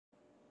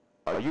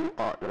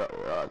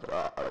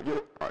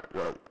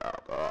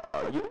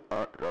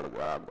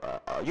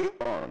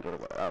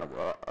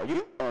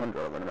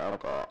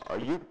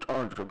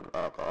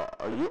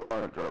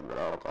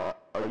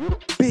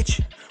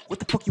Bitch, what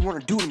the fuck you wanna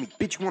do to me?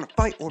 Bitch, you wanna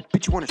fight or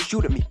bitch, you wanna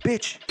shoot at me?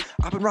 Bitch,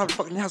 I've been robbing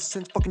fucking houses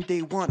since fucking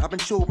day one. I've been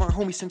chilling with my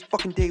homies since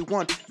fucking day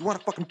one. You want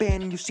a fucking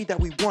band and you see that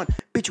we won.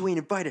 Bitch, you ain't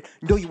invited.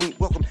 No, you ain't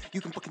welcome.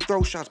 You can fucking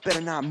throw shots,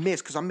 better not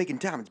miss, cause I'm making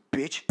diamonds,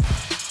 bitch.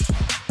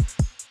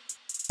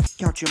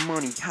 Count your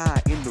money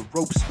high in the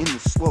ropes, in the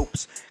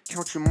slopes.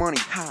 Count your money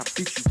high,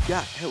 bitch, you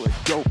got hella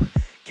dope.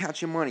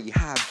 Count your money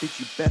high, bitch,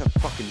 you better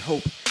fucking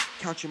hope.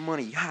 Count your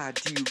money high,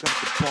 do you got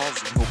the balls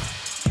and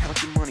hope?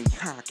 Count your money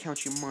high,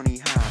 count your money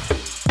high.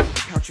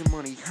 Count your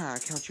money high,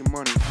 count your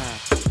money high.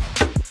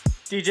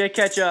 DJ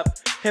Ketchup,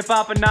 Hip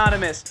Hop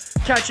Anonymous.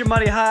 Count your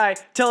money high,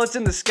 till it's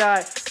in the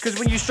sky. Cause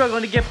when you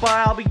struggling to get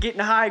by, I'll be getting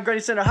high at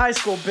Grundy Center High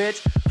School,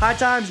 bitch. High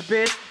times,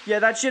 bitch. Yeah,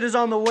 that shit is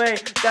on the way.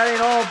 That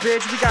ain't all,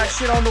 bitch. We got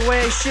shit on the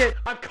way, shit.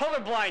 I'm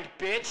colorblind,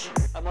 bitch.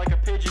 I'm like a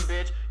pigeon,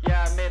 bitch.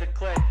 Yeah, I made a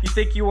click. You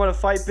think you wanna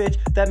fight, bitch?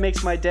 That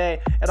makes my day.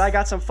 And I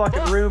got some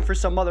fucking room for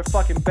some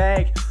motherfucking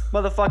bag.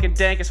 Motherfucking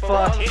dank as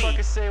fuck.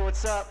 Motherfuckers say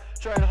what's up.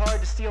 Trying hard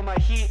to steal my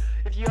heat.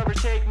 If you ever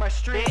take my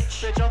street,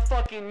 bitch, I'll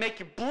fucking make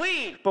you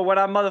bleed. But when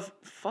I'm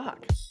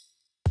fuck.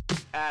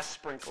 Ass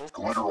sprinkles.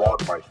 Glitter on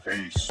my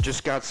face.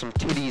 Just got some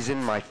titties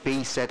in my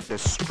face at the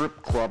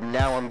strip club.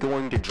 Now I'm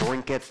going to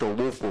drink at the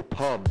local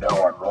pub.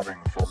 Now I'm running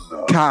from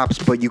the Cops,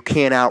 but you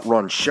can't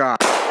outrun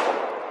shots.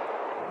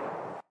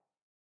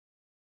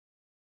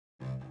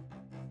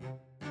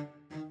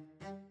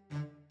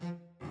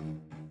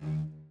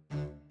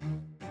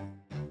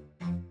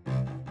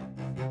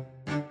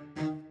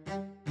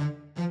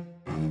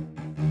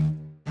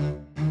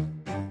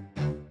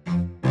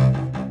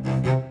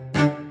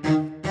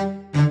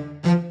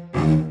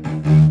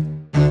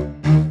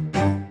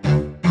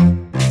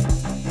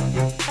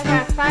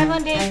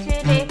 On day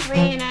 2, day 3,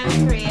 and I'm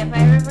 3. If I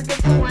ever get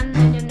to 1,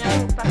 then you'll know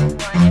who fucking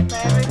won. If I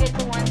ever get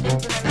to 1,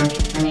 things will never be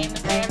the same.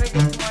 If I ever get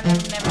to 1,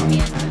 it'll never be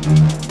enough.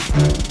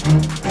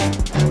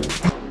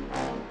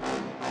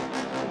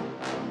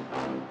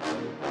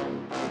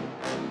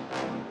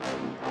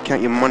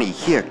 Count your money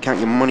here, count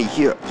your money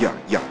here, yeah,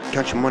 yeah.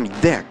 Count your money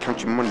there,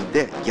 count your money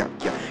there, yeah,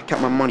 yeah.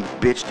 Count my money,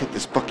 bitch, take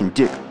this fucking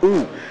dick.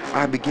 Ooh,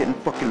 I be getting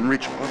fucking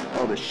rich off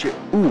all this shit.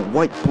 Ooh,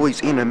 white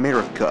boys in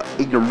America,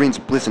 ignorance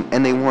blissing,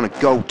 and they wanna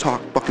go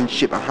talk fucking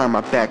shit behind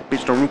my back.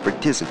 Bitch, don't room for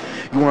dissing.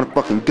 You wanna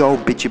fucking go,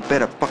 bitch, you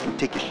better fucking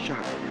take a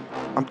shot.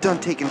 I'm done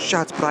taking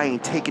shots, but I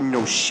ain't taking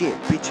no shit.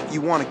 Bitch, if you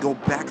wanna go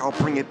back, I'll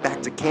bring it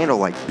back to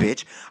candlelight,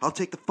 bitch. I'll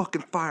take the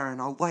fucking fire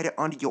and I'll light it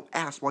onto your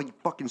ass while you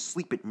fucking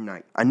sleep at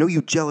night. I know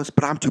you jealous,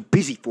 but I'm too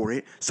busy for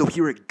it, so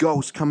here it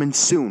goes, coming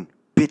soon.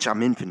 Bitch,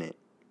 I'm infinite.